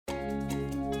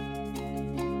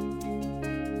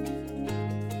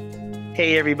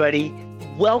Hey, everybody.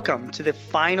 Welcome to the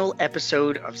final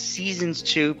episode of Seasons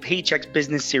 2 Paychex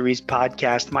Business Series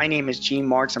podcast. My name is Gene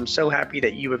Marks. I'm so happy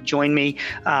that you have joined me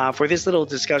for this little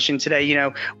discussion today. You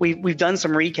know, we've done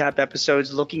some recap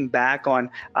episodes looking back on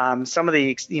some of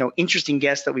the interesting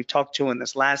guests that we've talked to in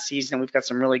this last season. We've got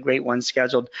some really great ones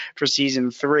scheduled for season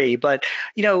 3. But,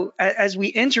 you know, as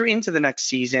we enter into the next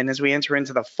season, as we enter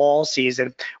into the fall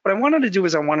season, what I wanted to do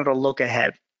is I wanted to look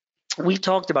ahead. We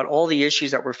talked about all the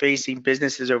issues that we're facing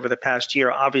businesses over the past year,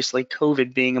 obviously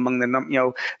COVID being among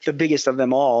the biggest of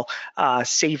them all,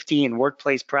 safety and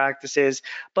workplace practices.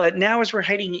 But now as we're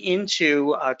heading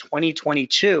into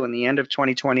 2022 and the end of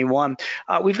 2021,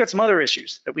 we've got some other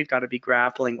issues that we've got to be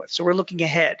grappling with. So we're looking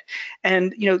ahead.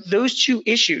 And, you know, those two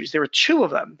issues, there are two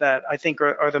of them that I think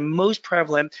are the most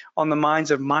prevalent on the minds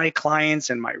of my clients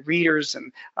and my readers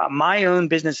and my own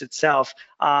business itself.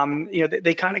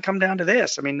 They kind of come down to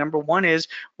this. I mean, number one is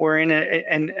we're in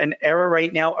an era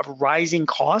right now of rising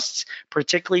costs,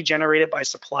 particularly generated by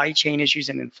supply chain issues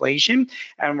and inflation.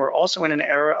 And we're also in an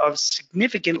era of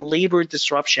significant labor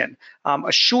disruption,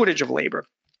 a shortage of labor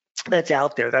that's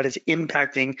out there that is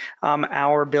impacting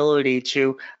our ability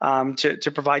to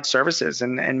provide services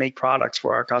and make products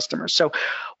for our customers. So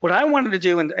what I wanted to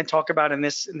do and talk about in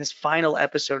this final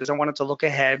episode is I wanted to look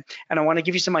ahead and I want to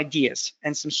give you some ideas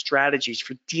and some strategies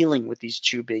for dealing with these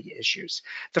two big issues.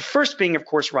 The first being, of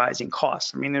course, rising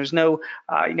costs. I mean, there's no,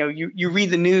 you read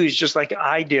the news just like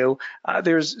I do.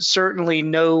 There's certainly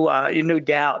no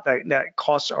doubt that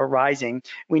costs are rising.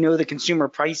 We know the consumer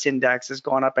price index has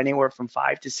gone up anywhere from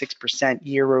 5 to 6%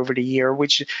 year over to year,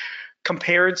 which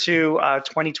compared to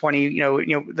 2020,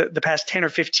 the past 10 or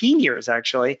 15 years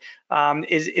actually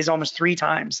is almost 3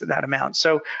 times that amount.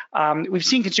 So we've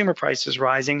seen consumer prices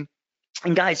rising.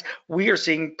 And guys, we are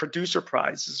seeing producer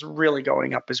prices really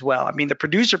going up as well. I mean, the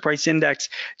producer price index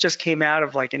just came out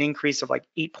of like an increase of like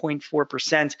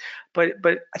 8.4%. But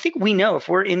I think we know if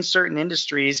we're in certain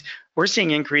industries, we're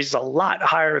seeing increases a lot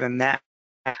higher than that.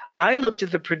 I looked at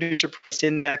the producer price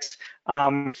index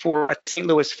for St.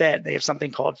 Louis Fed. They have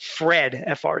something called FRED,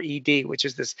 F-R-E-D, which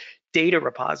is this data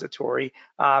repository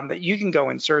that you can go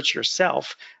and search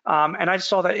yourself. And I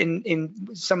saw that in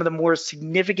some of the more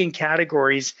significant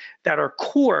categories that are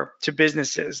core to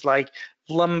businesses like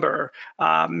lumber,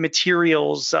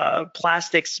 materials,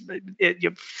 plastics,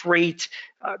 freight,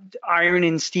 iron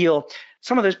and steel.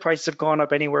 Some of those prices have gone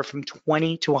up anywhere from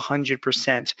 20 to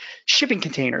 100%. Shipping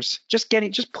containers, just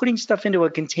putting stuff into a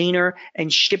container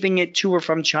and shipping it to or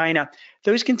from China.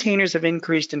 Those containers have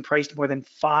increased in price more than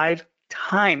 5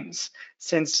 times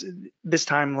since this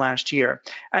time last year.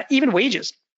 Even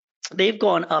wages. They've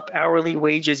gone up hourly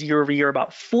wages year over year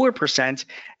about 4%.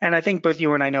 And I think both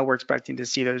you and I know we're expecting to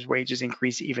see those wages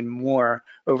increase even more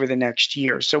over the next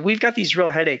year. So we've got these real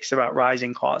headaches about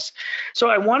rising costs. So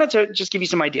I wanted to just give you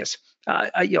some ideas.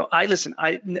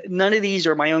 None of these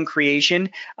are my own creation.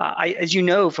 As you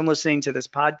know from listening to this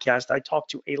podcast, I talk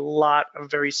to a lot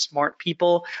of very smart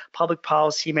people, public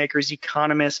policymakers,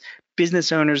 economists,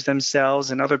 business owners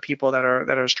themselves, and other people that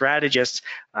are strategists,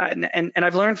 and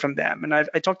I've learned from them. And I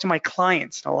talk to my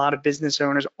clients and a lot of business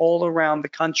owners all around the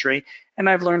country, and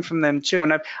I've learned from them too.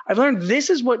 And I've learned this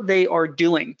is what they are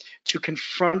doing to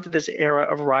confront this era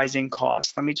of rising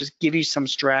costs. Let me just give you some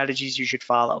strategies you should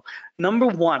follow. Number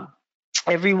one,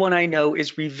 everyone I know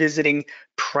is revisiting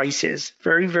prices.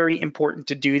 Very, very important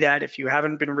to do that. If you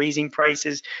haven't been raising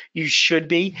prices, you should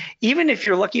be. Even if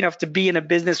you're lucky enough to be in a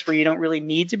business where you don't really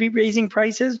need to be raising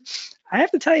prices, I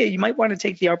have to tell you, you might want to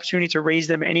take the opportunity to raise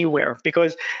them anywhere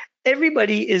because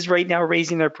everybody is right now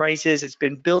raising their prices. It's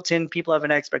been built in. People have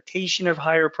an expectation of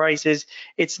higher prices.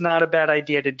 It's not a bad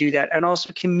idea to do that, and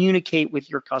also communicate with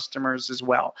your customers as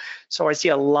well. So I see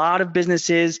a lot of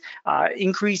businesses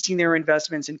increasing their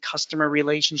investments in customer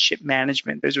relationship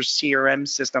management. Those are CRM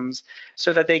systems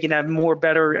so that they can have more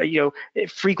better,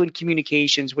 frequent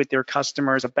communications with their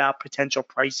customers about potential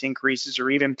price increases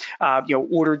or even,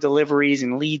 order deliveries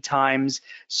and lead times.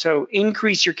 So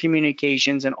increase your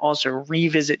communications and also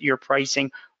revisit your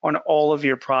pricing on all of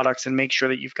your products and make sure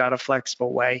that you've got a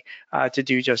flexible way to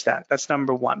do just that. That's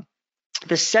number one.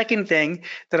 The second thing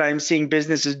that I'm seeing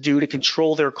businesses do to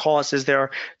control their costs is they're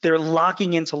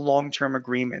locking into long-term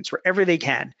agreements wherever they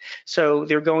can. So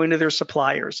they're going to their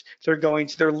suppliers, they're going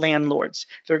to their landlords,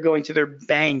 they're going to their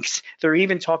banks, they're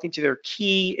even talking to their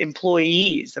key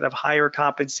employees that have higher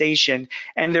compensation,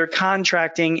 and they're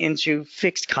contracting into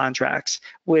fixed contracts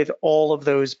with all of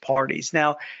those parties.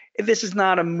 Now, this is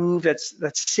not a move that's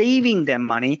saving them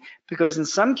money, because in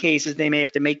some cases they may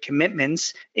have to make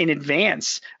commitments in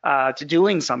advance to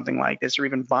doing something like this, or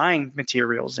even buying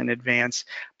materials in advance.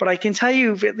 But I can tell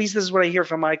you, at least this is what I hear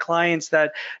from my clients,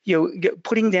 that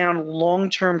putting down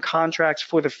long-term contracts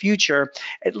for the future,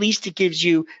 at least it gives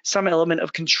you some element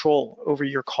of control over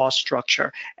your cost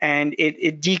structure, and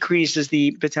it decreases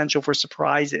the potential for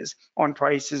surprises on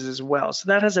prices as well. So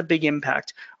that has a big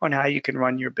impact on how you can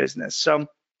run your business. So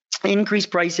increase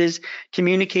prices,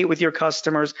 communicate with your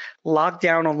customers, lock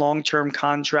down on long-term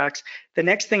contracts. The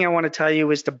next thing I want to tell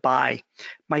you is to buy.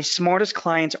 My smartest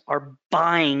clients are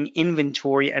buying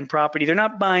inventory and property. They're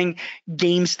not buying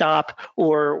GameStop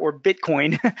or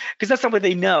Bitcoin, because that's not what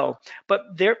they know,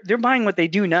 but they're buying what they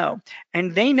do know.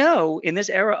 And they know in this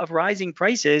era of rising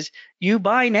prices, you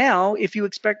buy now if you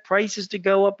expect prices to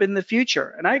go up in the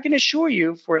future. And I can assure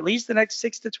you, for at least the next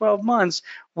 6 to 12 months,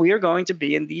 we are going to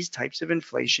be in these types of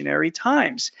inflationary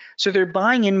times. So they're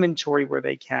buying inventory where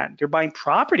they can. They're buying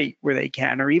property where they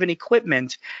can, or even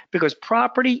equipment, because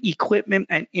property, equipment,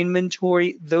 and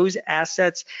inventory, those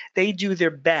assets, they do their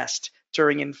best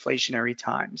during inflationary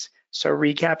times. So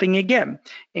recapping again,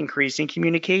 increasing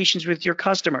communications with your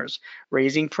customers,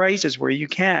 raising prices where you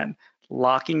can,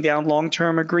 locking down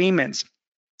long-term agreements,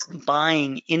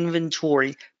 buying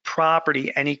inventory,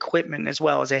 property, and equipment, as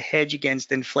well as a hedge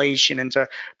against inflation and to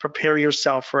prepare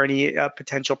yourself for any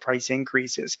potential price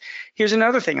increases. Here's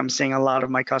another thing I'm seeing a lot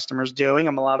of my customers doing,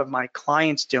 a lot of my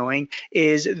clients doing,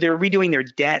 is they're redoing their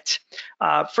debt.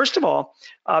 First of all,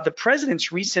 the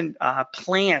president's recent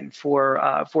plan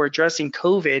for addressing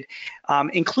COVID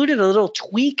included a little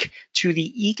tweak to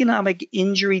the Economic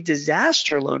Injury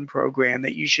Disaster Loan Program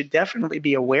that you should definitely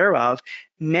be aware of.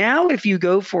 Now, if you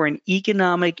go for an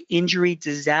economic injury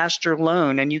disaster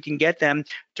loan, and you can get them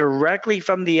directly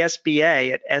from the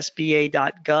SBA at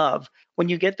sba.gov, when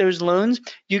you get those loans,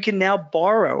 you can now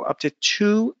borrow up to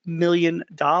 $2 million,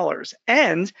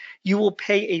 and you will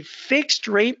pay a fixed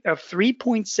rate of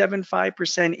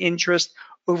 3.75% interest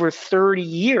over 30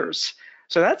 years.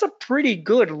 So that's a pretty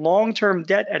good long-term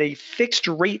debt at a fixed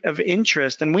rate of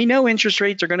interest. And we know interest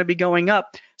rates are going to be going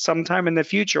up sometime in the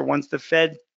future once the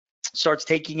Fed starts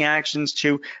taking actions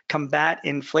to combat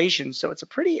inflation. So it's a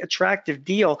pretty attractive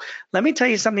deal. Let me tell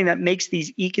you something that makes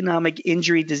these economic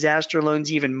injury disaster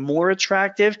loans even more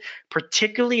attractive,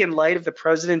 particularly in light of the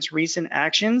president's recent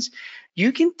actions.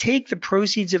 You can take the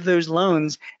proceeds of those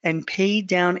loans and pay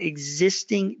down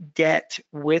existing debt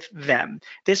with them.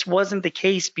 This wasn't the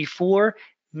case before.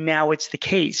 Now it's the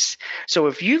case. So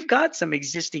if you've got some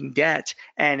existing debt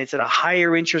and it's at a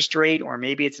higher interest rate, or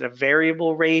maybe it's at a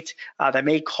variable rate that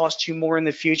may cost you more in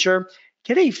the future,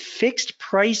 get a fixed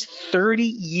price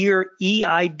 30-year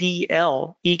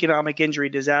EIDL, Economic Injury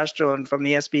Disaster Loan, from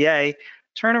the SBA.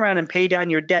 Turn around and pay down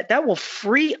your debt. That will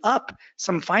free up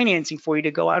some financing for you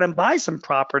to go out and buy some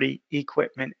property,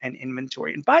 equipment, and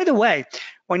inventory. And by the way,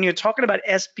 when you're talking about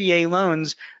SBA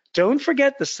loans, don't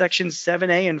forget the Section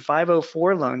 7A and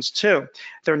 504 loans too.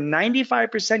 They're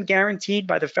 95% guaranteed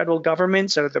by the federal government.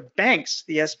 So the banks,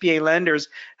 the SBA lenders,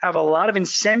 have a lot of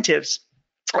incentives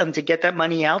to get that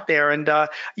money out there. And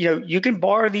you can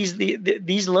borrow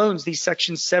these loans, these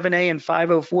Section 7A and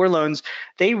 504 loans.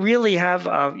 They really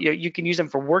have you can use them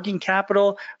for working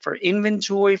capital, for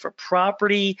inventory, for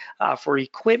property, for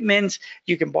equipment.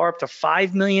 You can borrow up to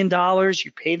 $5 million.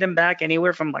 You pay them back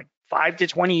anywhere from like 5 to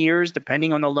 20 years,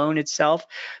 depending on the loan itself.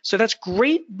 So that's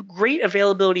great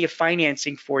availability of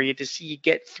financing for you to see you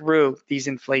get through these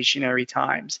inflationary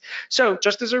times. So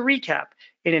just as a recap,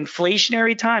 in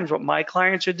inflationary times, what my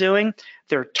clients are doing,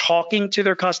 they're talking to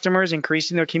their customers,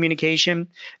 increasing their communication.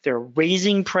 They're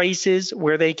raising prices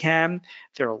where they can.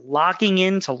 They're locking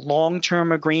into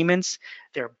long-term agreements.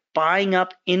 They're buying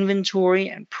up inventory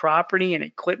and property and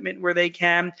equipment where they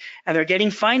can. And they're getting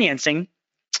financing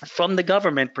from the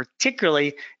government,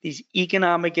 particularly these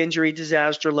economic injury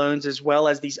disaster loans, as well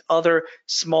as these other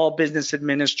small business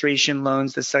administration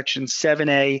loans, the Section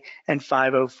 7A and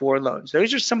 504 loans.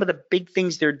 Those are some of the big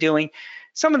things they're doing.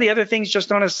 Some of the other things,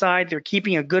 just on a side, they're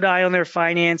keeping a good eye on their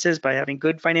finances by having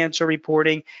good financial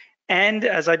reporting. And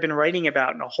as I've been writing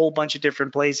about in a whole bunch of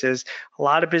different places, a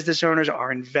lot of business owners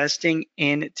are investing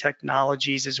in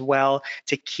technologies as well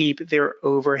to keep their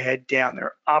overhead down.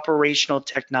 Their operational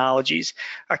technologies,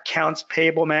 accounts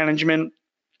payable management,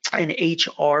 and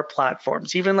HR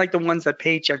platforms, even like the ones that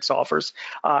Paychex offers,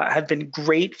 have been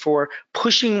great for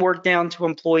pushing work down to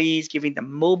employees, giving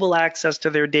them mobile access to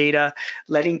their data,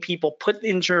 letting people put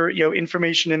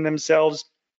information in themselves.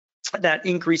 That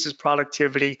increases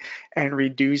productivity and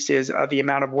reduces the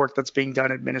amount of work that's being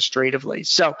done administratively.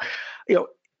 So,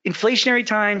 inflationary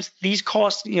times, these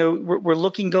costs, we're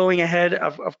looking going ahead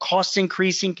of costs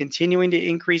increasing, continuing to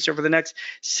increase over the next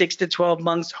 6 to 12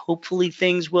 months. Hopefully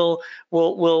things will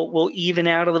even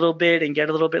out a little bit and get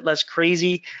a little bit less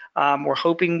crazy. We're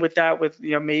hoping with that, with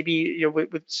maybe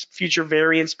with future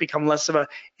variants become less of an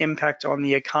impact on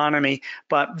the economy.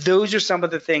 But those are some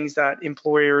of the things that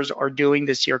employers are doing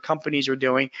this year, companies are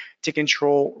doing to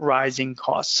control rising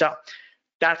costs. So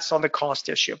that's on the cost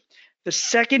issue. The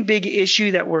second big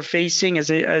issue that we're facing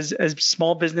as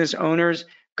small business owners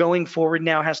going forward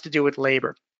now has to do with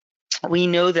labor. We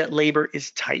know that labor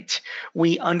is tight.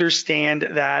 We understand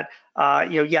that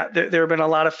there have been a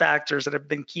lot of factors that have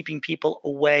been keeping people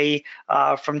away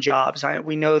from jobs.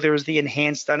 We know there's the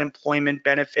enhanced unemployment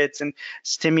benefits and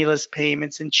stimulus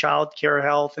payments and child care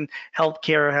health and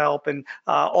healthcare help and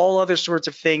all other sorts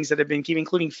of things that have been keeping,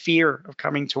 including fear of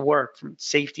coming to work from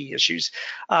safety issues.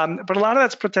 But a lot of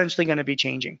that's potentially going to be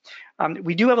changing.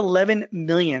 We do have 11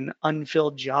 million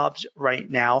unfilled jobs right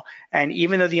now. And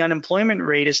even though the unemployment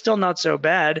rate is still not so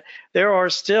bad, there are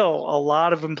still a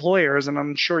lot of employers, and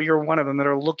I'm sure you're one of them, that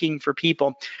are looking for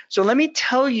people. So let me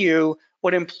tell you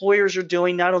what employers are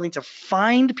doing, not only to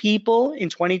find people in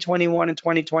 2021 and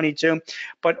 2022,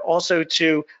 but also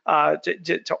to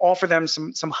offer them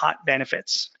some hot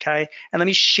benefits, okay? And let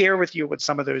me share with you what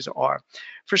some of those are.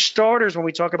 For starters, when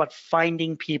we talk about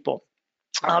finding people,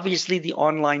 obviously, the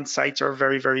online sites are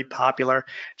very, very popular.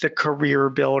 The Career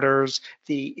Builders,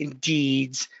 the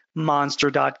Indeeds,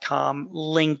 Monster.com,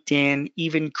 LinkedIn,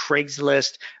 even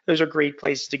Craigslist. Those are great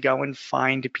places to go and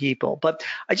find people. But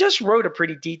I just wrote a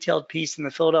pretty detailed piece in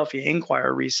the Philadelphia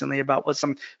Inquirer recently about what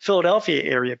some Philadelphia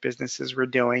area businesses were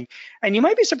doing. And you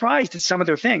might be surprised at some of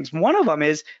their things. One of them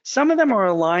is some of them are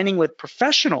aligning with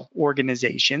professional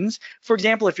organizations. For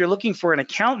example, if you're looking for an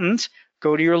accountant,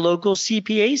 go to your local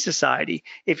CPA society.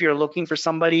 If you're looking for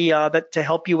somebody to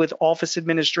help you with office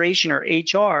administration or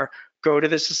HR, go to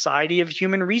the Society of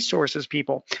Human Resources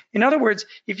people. In other words,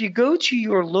 if you go to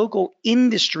your local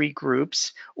industry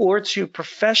groups or to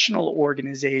professional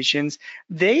organizations,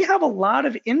 they have a lot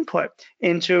of input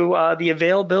into the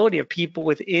availability of people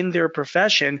within their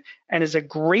profession and is a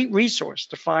great resource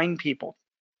to find people.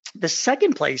 The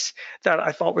second place that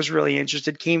I thought was really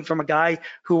interesting came from a guy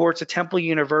who works at Temple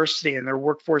University in their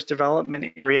workforce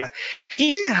development area.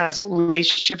 He has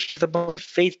relationships with both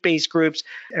faith-based groups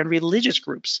and religious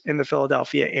groups in the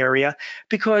Philadelphia area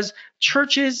because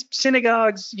churches,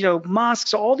 synagogues,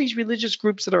 mosques, all these religious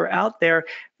groups that are out there,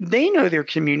 they know their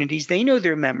communities, they know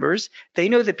their members, they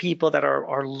know the people that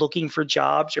are looking for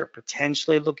jobs or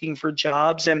potentially looking for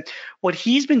jobs. And what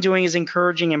he's been doing is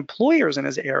encouraging employers in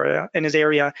his area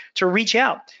to reach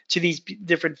out to these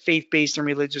different faith-based and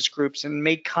religious groups and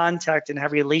make contact and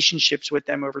have relationships with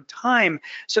them over time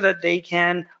so that they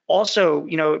can also,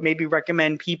 maybe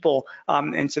recommend people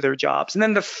into their jobs. And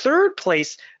then the third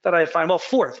place that I find, well,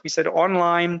 fourth, we said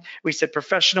online, we said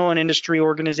professional and industry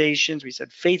organizations, we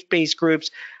said faith-based groups.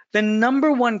 The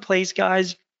number one place,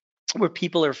 guys, where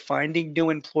people are finding new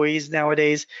employees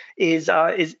nowadays is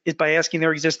by asking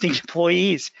their existing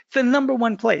employees. It's the number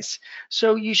one place.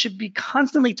 So you should be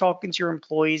constantly talking to your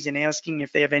employees and asking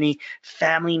if they have any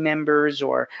family members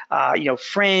or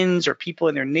friends or people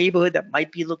in their neighborhood that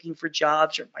might be looking for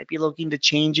jobs or might be looking to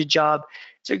change a job.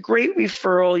 It's a great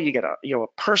referral. You get a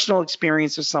personal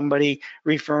experience of somebody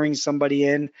referring somebody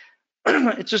in.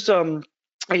 It's just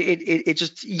it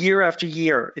just year after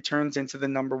year, it turns into the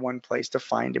number one place to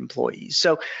find employees.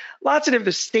 So lots of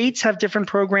the states have different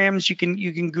programs. You can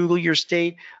Google your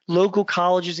state. Local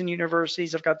colleges and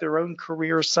universities have got their own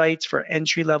career sites for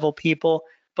entry-level people.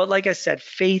 But like I said,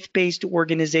 faith-based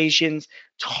organizations,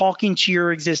 talking to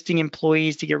your existing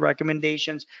employees to get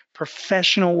recommendations,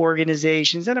 professional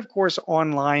organizations, and of course,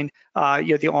 online,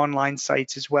 the online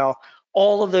sites as well.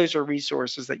 All of those are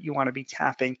resources that you want to be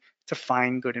tapping to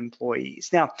find good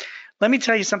employees. Now, let me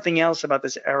tell you something else about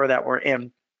this era that we're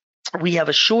in. We have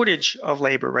a shortage of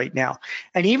labor right now.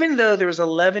 And even though there's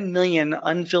 11 million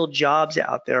unfilled jobs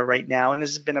out there right now, and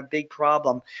this has been a big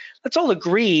problem, let's all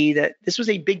agree that this was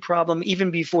a big problem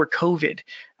even before COVID.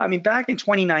 I mean, back in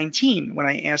 2019, when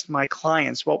I asked my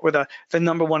clients what were the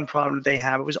number one problem they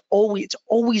have, it's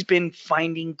always been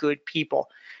finding good people.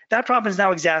 That problem is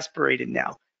now exacerbated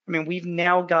now. I mean, we've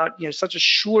now got such a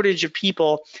shortage of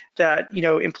people that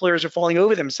employers are falling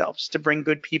over themselves to bring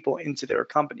good people into their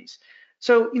companies.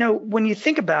 So when you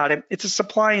think about it, it's a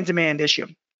supply and demand issue.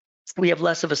 We have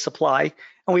less of a supply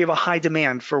and we have a high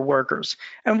demand for workers.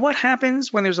 And what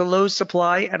happens when there's a low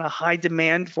supply and a high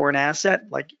demand for an asset,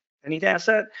 like any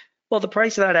asset? Well, the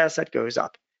price of that asset goes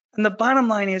up. And the bottom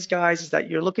line is, guys, is that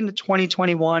you're looking to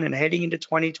 2021 and heading into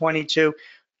 2022.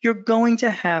 you're going to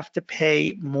have to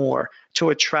pay more to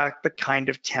attract the kind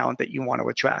of talent that you want to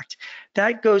attract.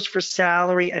 That goes for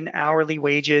salary and hourly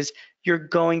wages. You're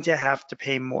going to have to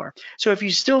pay more. So if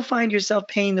you still find yourself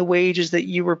paying the wages that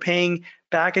you were paying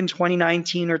back in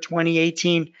 2019 or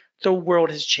 2018, the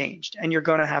world has changed, and you're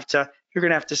going to have to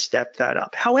step that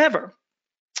up. However,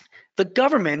 the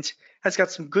government has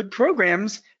got some good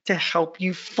programs to help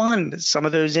you fund some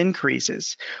of those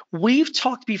increases. We've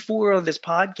talked before on this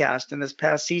podcast in this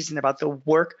past season about the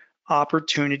Work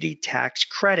Opportunity Tax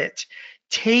Credit.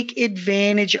 Take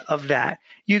advantage of that.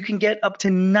 You can get up to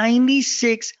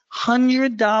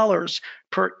 $9,600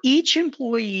 per each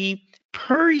employee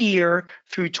per year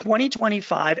through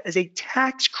 2025 as a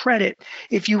tax credit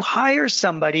if you hire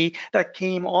somebody that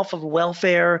came off of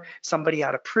welfare, somebody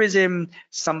out of prison,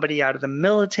 somebody out of the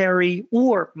military,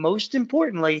 or most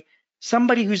importantly,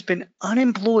 somebody who's been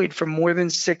unemployed for more than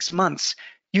 6 months.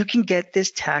 You can get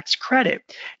this tax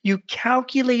credit. You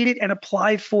calculate it and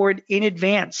apply for it in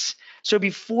advance. So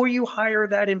before you hire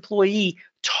that employee,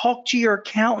 talk to your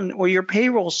accountant or your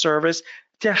payroll service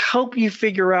to help you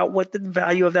figure out what the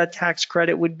value of that tax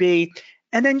credit would be,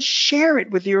 and then share it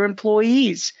with your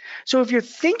employees. So if you're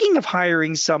thinking of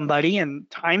hiring somebody and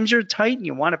times are tight and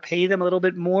you want to pay them a little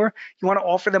bit more, you want to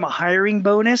offer them a hiring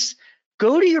bonus,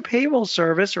 go to your payroll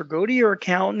service or go to your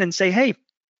accountant and say, hey,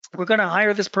 we're going to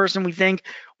hire this person. We think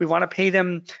we want to pay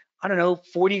them, I don't know,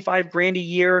 45 grand a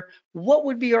year. What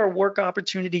would be our work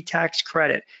opportunity tax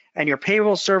credit? And your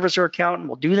payroll service or accountant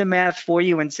will do the math for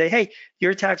you and say, hey,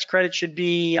 your tax credit should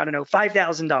be, I don't know,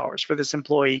 $5,000 for this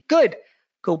employee. Good.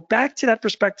 Go back to that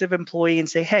prospective employee and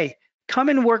say, hey, come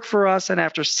and work for us. And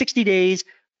after 60 days,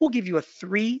 we'll give you a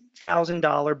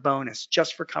 $3,000 bonus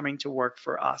just for coming to work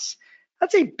for us.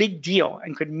 That's a big deal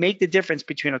and could make the difference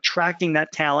between attracting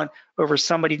that talent over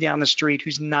somebody down the street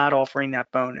who's not offering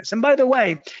that bonus. And by the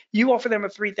way, you offer them a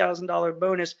 $3,000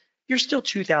 bonus, you're still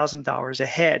 $2,000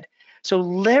 ahead. So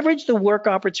leverage the Work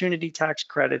Opportunity Tax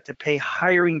Credit to pay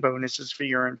hiring bonuses for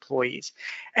your employees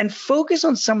and focus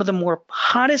on some of the more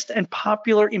hottest and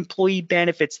popular employee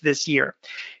benefits this year.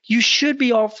 You should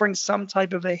be offering some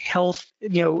type of a health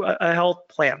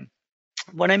plan.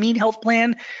 When I mean health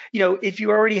plan, if you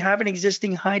already have an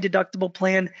existing high deductible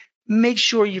plan, make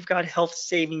sure you've got health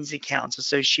savings accounts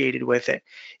associated with it.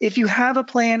 If you have a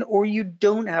plan or you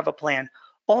don't have a plan,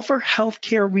 offer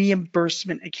healthcare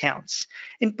reimbursement accounts.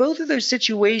 In both of those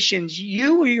situations,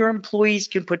 you or your employees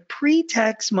can put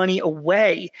pre-tax money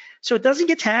away so it doesn't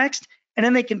get taxed, and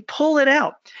then they can pull it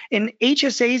out. In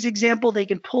HSA's example, they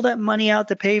can pull that money out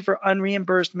to pay for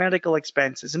unreimbursed medical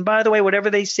expenses. And by the way, whatever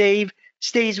they save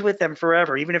stays with them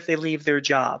forever, even if they leave their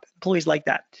job. Employees like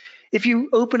that. If you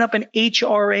open up an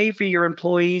HRA for your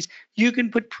employees, you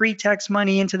can put pre-tax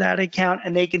money into that account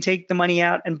and they can take the money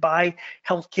out and buy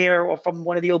healthcare or from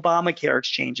one of the Obamacare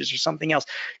exchanges or something else.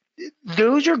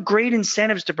 Those are great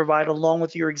incentives to provide along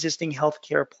with your existing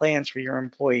healthcare plans for your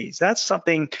employees. That's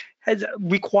something has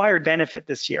required benefit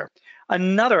this year.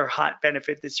 Another hot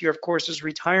benefit this year, of course, is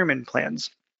retirement plans.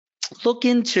 Look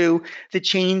into the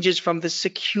changes from the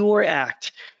Secure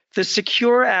Act. The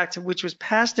Secure Act, which was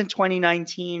passed in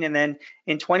 2019, and then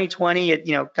in 2020, it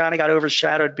kind of got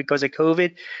overshadowed because of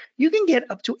COVID. You can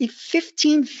get up to a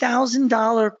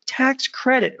 $15,000 tax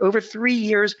credit over 3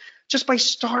 years just by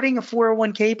starting a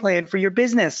 401k plan for your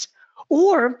business.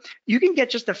 Or you can get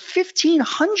just a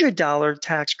 $1,500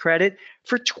 tax credit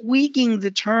for tweaking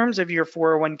the terms of your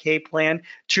 401k plan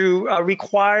to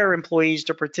require employees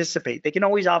to participate. They can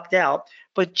always opt out,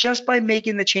 but just by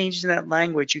making the changes in that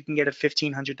language, you can get a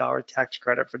 $1,500 tax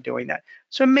credit for doing that.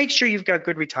 So make sure you've got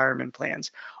good retirement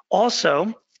plans.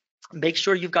 Also, make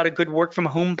sure you've got a good work from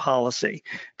home policy,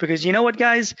 because you know what,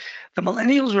 guys? The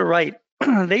millennials were right.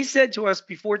 They said to us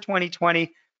before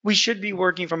 2020, we should be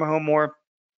working from home more.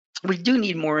 We do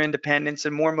need more independence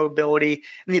and more mobility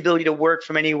and the ability to work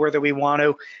from anywhere that we want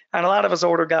to. And a lot of us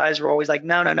older guys were always like,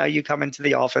 no, you come into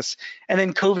the office. And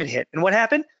then COVID hit. And what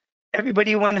happened?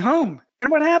 Everybody went home.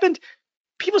 And what happened?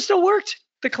 People still worked.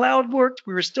 The cloud worked.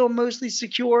 We were still mostly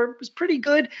secure. It was pretty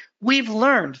good. We've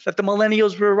learned that the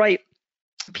millennials were right.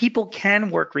 People can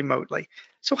work remotely.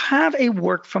 So have a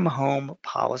work from home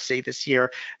policy this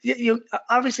year.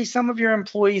 Obviously, some of your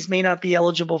employees may not be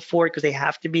eligible for it because they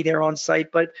have to be there on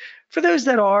site, but for those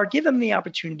that are, give them the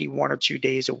opportunity 1 or 2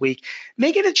 days a week.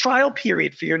 Make it a trial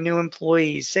period for your new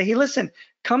employees. Say, hey, listen,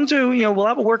 come to, we'll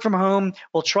have a work from home.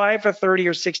 We'll try it for 30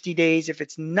 or 60 days. If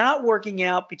it's not working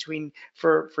out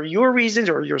for your reasons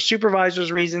or your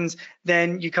supervisor's reasons,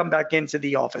 then you come back into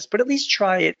the office. But at least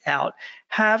try it out.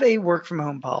 Have a work from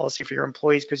home policy for your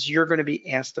employees because you're going to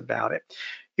be asked about it.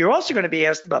 You're also going to be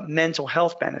asked about mental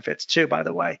health benefits too, by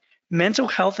the way. Mental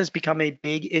health has become a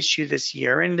big issue this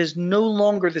year, and it is no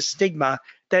longer the stigma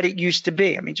that it used to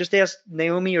be. I mean, just ask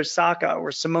Naomi Osaka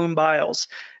or Simone Biles.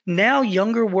 Now,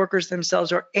 younger workers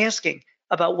themselves are asking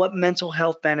about what mental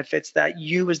health benefits that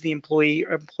you as the employee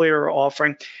or employer are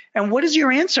offering. And what is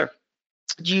your answer?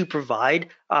 Do you provide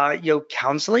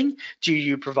counseling? Do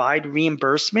you provide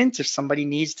reimbursement if somebody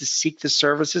needs to seek the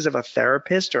services of a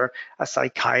therapist or a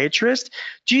psychiatrist?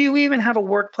 Do you even have a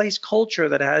workplace culture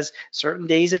that has certain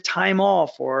days of time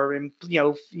off, or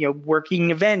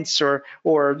working events, or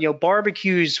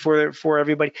barbecues for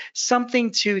everybody?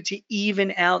 Something to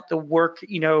even out the work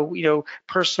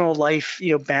personal life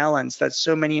balance that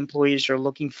so many employees are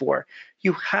looking for.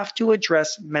 You have to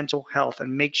address mental health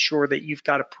and make sure that you've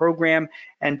got a program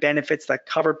and benefits that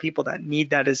cover people that need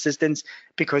that assistance,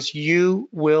 because you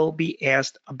will be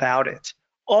asked about it.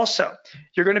 Also,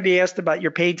 you're going to be asked about your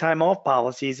paid time off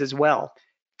policies as well.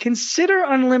 Consider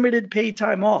unlimited paid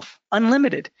time off.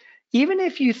 Unlimited. Even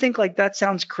if you think like that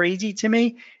sounds crazy to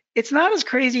me, it's not as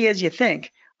crazy as you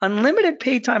think. Unlimited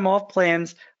paid time off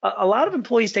plans, a lot of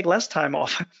employees take less time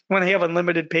off when they have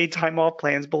unlimited paid time off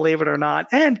plans, believe it or not.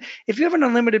 And if you have an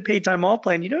unlimited paid time off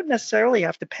plan, you don't necessarily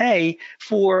have to pay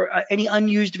for any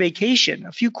unused vacation.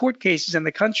 A few court cases in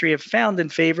the country have found in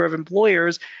favor of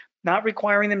employers not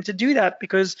requiring them to do that,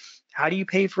 because how do you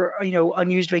pay for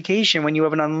unused vacation when you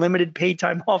have an unlimited paid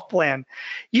time off plan?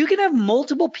 You can have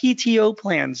multiple PTO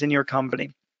plans in your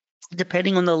company,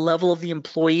 depending on the level of the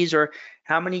employees or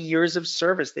how many years of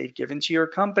service they've given to your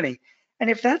company. And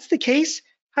if that's the case,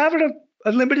 having a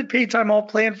unlimited paid time off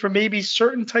plan for maybe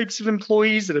certain types of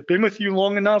employees that have been with you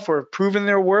long enough or have proven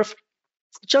their worth,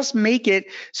 just make it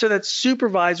so that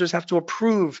supervisors have to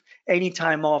approve any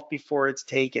time off before it's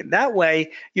taken. That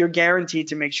way, you're guaranteed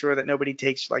to make sure that nobody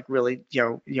takes really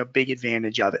big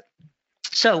advantage of it.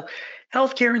 So,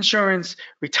 healthcare insurance,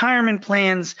 retirement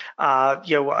plans,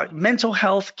 mental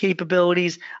health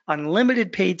capabilities,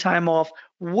 unlimited paid time off,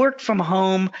 work from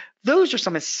home. Those are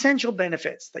some essential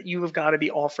benefits that you have got to be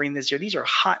offering this year. These are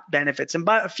hot benefits. And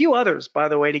a few others, by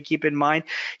the way, to keep in mind.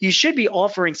 You should be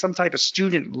offering some type of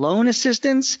student loan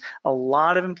assistance. A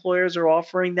lot of employers are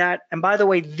offering that. And by the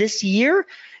way, this year,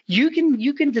 you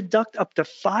can deduct up to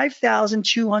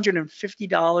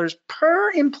 $5,250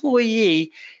 per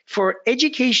employee for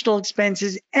educational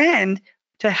expenses and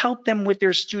to help them with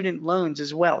their student loans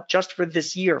as well, just for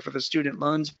this year, for the student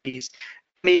loans piece.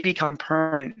 May become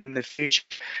permanent in the future.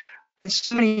 And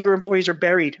so many of your employees are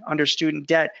buried under student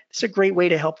debt. It's a great way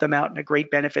to help them out and a great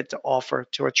benefit to offer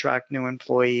to attract new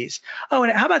employees. Oh,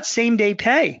 and how about same-day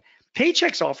pay?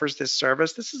 Paychex offers this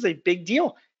service. This is a big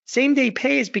deal. Same-day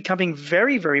pay is becoming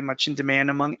very, very much in demand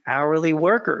among hourly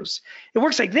workers. It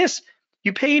works like this.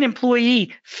 You pay an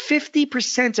employee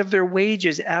 50% of their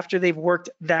wages after they've worked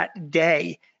that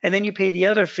day, and then you pay the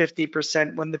other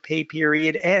 50% when the pay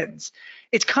period ends.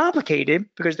 It's complicated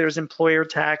because there's employer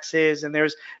taxes and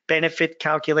there's benefit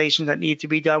calculations that need to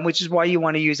be done, which is why you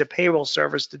want to use a payroll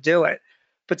service to do it.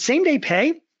 But same-day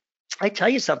pay, I tell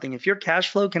you something, if your cash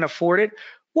flow can afford it,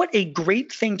 what a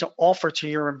great thing to offer to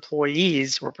your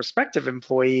employees or prospective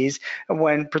employees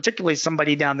when particularly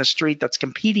somebody down the street that's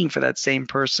competing for that same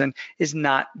person is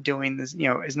not doing this,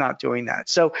 is not doing that.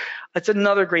 So it's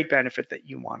another great benefit that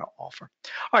you want to offer.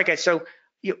 All right, guys. So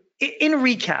in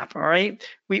recap, all right,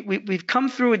 we've come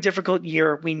through a difficult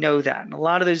year. We know that. And a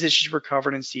lot of those issues were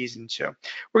covered in season 2.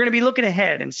 We're going to be looking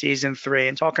ahead in season 3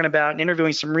 and talking about and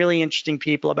interviewing some really interesting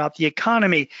people about the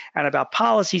economy and about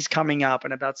policies coming up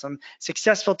and about some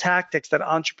successful tactics that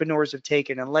entrepreneurs have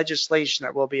taken and legislation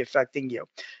that will be affecting you.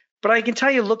 But I can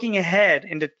tell you, looking ahead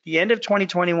into the end of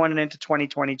 2021 and into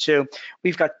 2022,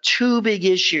 we've got 2 big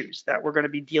issues that we're going to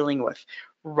be dealing with.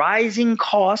 Rising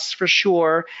costs for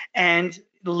sure, and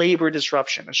labor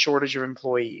disruption, a shortage of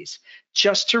employees.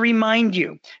 Just to remind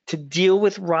you, to deal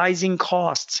with rising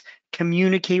costs,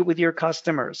 communicate with your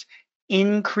customers,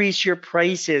 increase your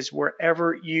prices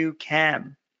wherever you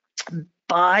can,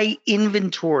 buy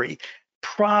inventory,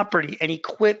 property and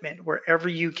equipment wherever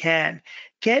you can.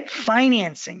 Get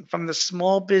financing from the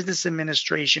Small Business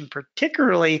Administration,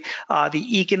 particularly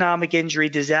the Economic Injury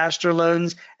Disaster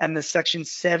loans and the Section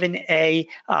 7A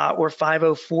or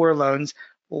 504 loans.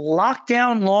 Lock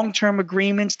down long-term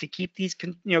agreements to keep these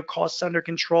costs under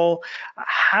control.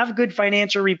 Have good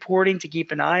financial reporting to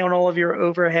keep an eye on all of your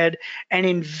overhead, and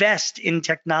invest in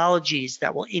technologies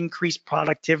that will increase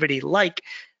productivity, like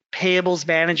payables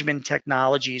management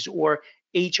technologies or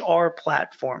HR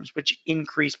platforms, which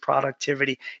increase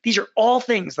productivity. These are all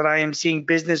things that I am seeing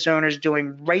business owners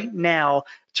doing right now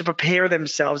to prepare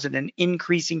themselves in an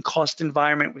increasing cost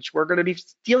environment, which we're going to be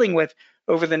dealing with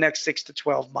over the next 6 to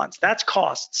 12 months. That's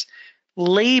costs.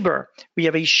 Labor. We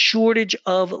have a shortage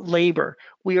of labor.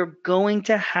 We are going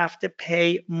to have to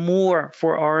pay more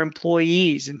for our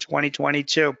employees in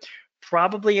 2022.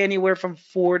 Probably anywhere from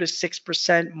 4 to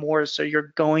 6% more. So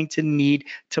you're going to need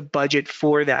to budget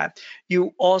for that.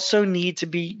 You also need to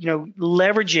be,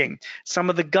 leveraging some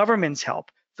of the government's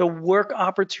help. The work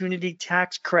opportunity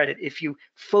tax credit. If you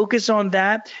focus on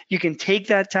that, you can take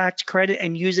that tax credit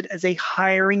and use it as a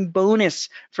hiring bonus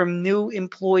from new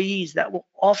employees that will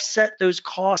offset those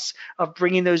costs of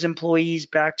bringing those employees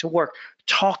back to work.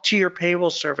 Talk to your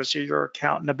payroll service or your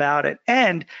accountant about it,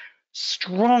 and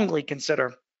strongly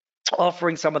consider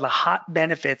offering some of the hot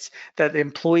benefits that the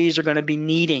employees are going to be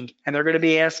needing and they're going to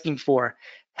be asking for: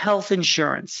 health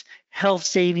insurance, health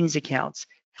savings accounts,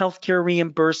 healthcare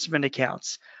reimbursement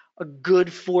accounts, a good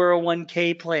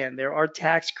 401k plan. There are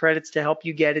tax credits to help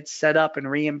you get it set up and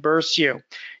reimburse you.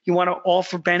 You want to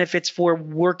offer benefits for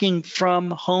working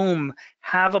from home.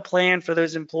 Have a plan for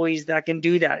those employees that can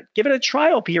do that. Give it a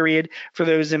trial period for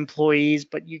those employees,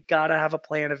 but you got to have a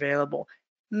plan available.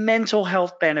 Mental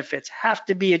health benefits have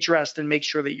to be addressed and make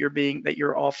sure that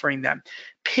you're offering them.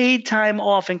 Paid time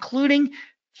off, including,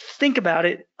 think about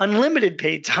it, unlimited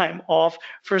paid time off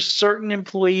for certain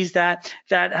employees that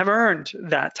have earned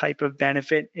that type of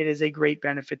benefit. It is a great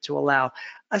benefit to allow.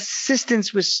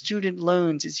 Assistance with student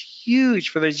loans is huge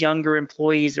for those younger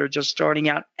employees that are just starting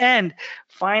out. And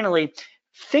finally,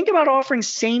 think about offering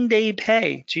same-day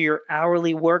pay to your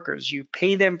hourly workers. You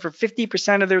pay them for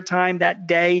 50% of their time that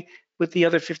day, with the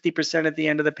other 50% at the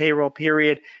end of the payroll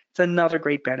period. It's another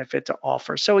great benefit to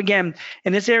offer. So again,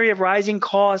 in this area of rising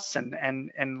costs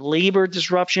and labor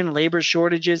disruption, labor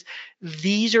shortages,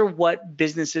 these are what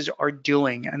businesses are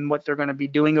doing and what they're going to be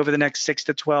doing over the next 6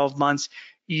 to 12 months.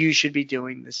 You should be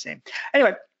doing the same.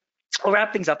 Anyway, I'll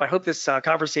wrap things up. I hope this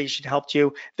conversation helped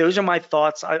you. Those are my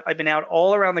thoughts. I've been out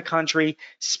all around the country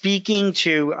speaking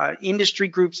to industry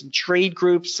groups and trade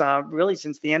groups really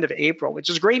since the end of April, which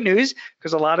is great news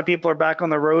because a lot of people are back on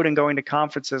the road and going to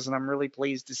conferences, and I'm really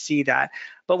pleased to see that.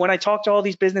 But when I talk to all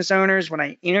these business owners, when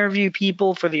I interview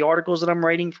people for the articles that I'm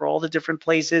writing for all the different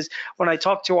places, when I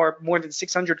talk to our more than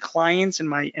 600 clients in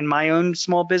my own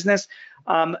small business,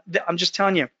 I'm just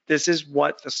telling you, this is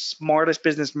what the smartest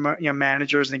business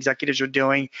managers and executives are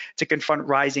doing to confront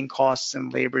rising costs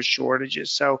and labor shortages.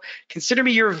 So consider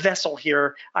me your vessel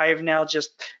here. I have now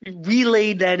just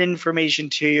relayed that information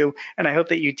to you, and I hope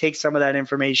that you take some of that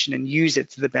information and use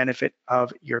it to the benefit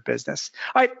of your business.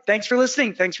 All right, thanks for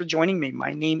listening. Thanks for joining me.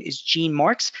 My name is Gene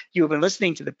Marks. You have been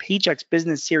listening to the Paychex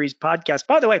Business Series podcast.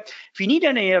 By the way, if you need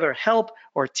any other help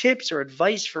or tips or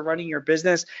advice for running your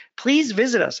business, please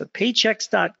visit us at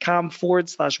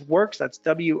paychex.com/works. That's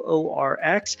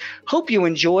WORX. Hope you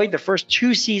enjoyed the first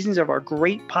 2 seasons of our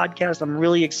great podcast. I'm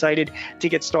really excited to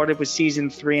get started with season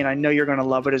 3, and I know you're going to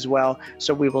love it as well.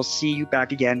 So we will see you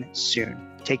back again soon.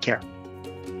 Take care.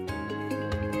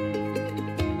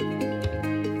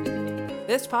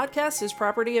 This podcast is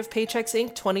property of Paychex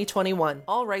Inc. 2021.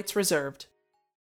 All rights reserved.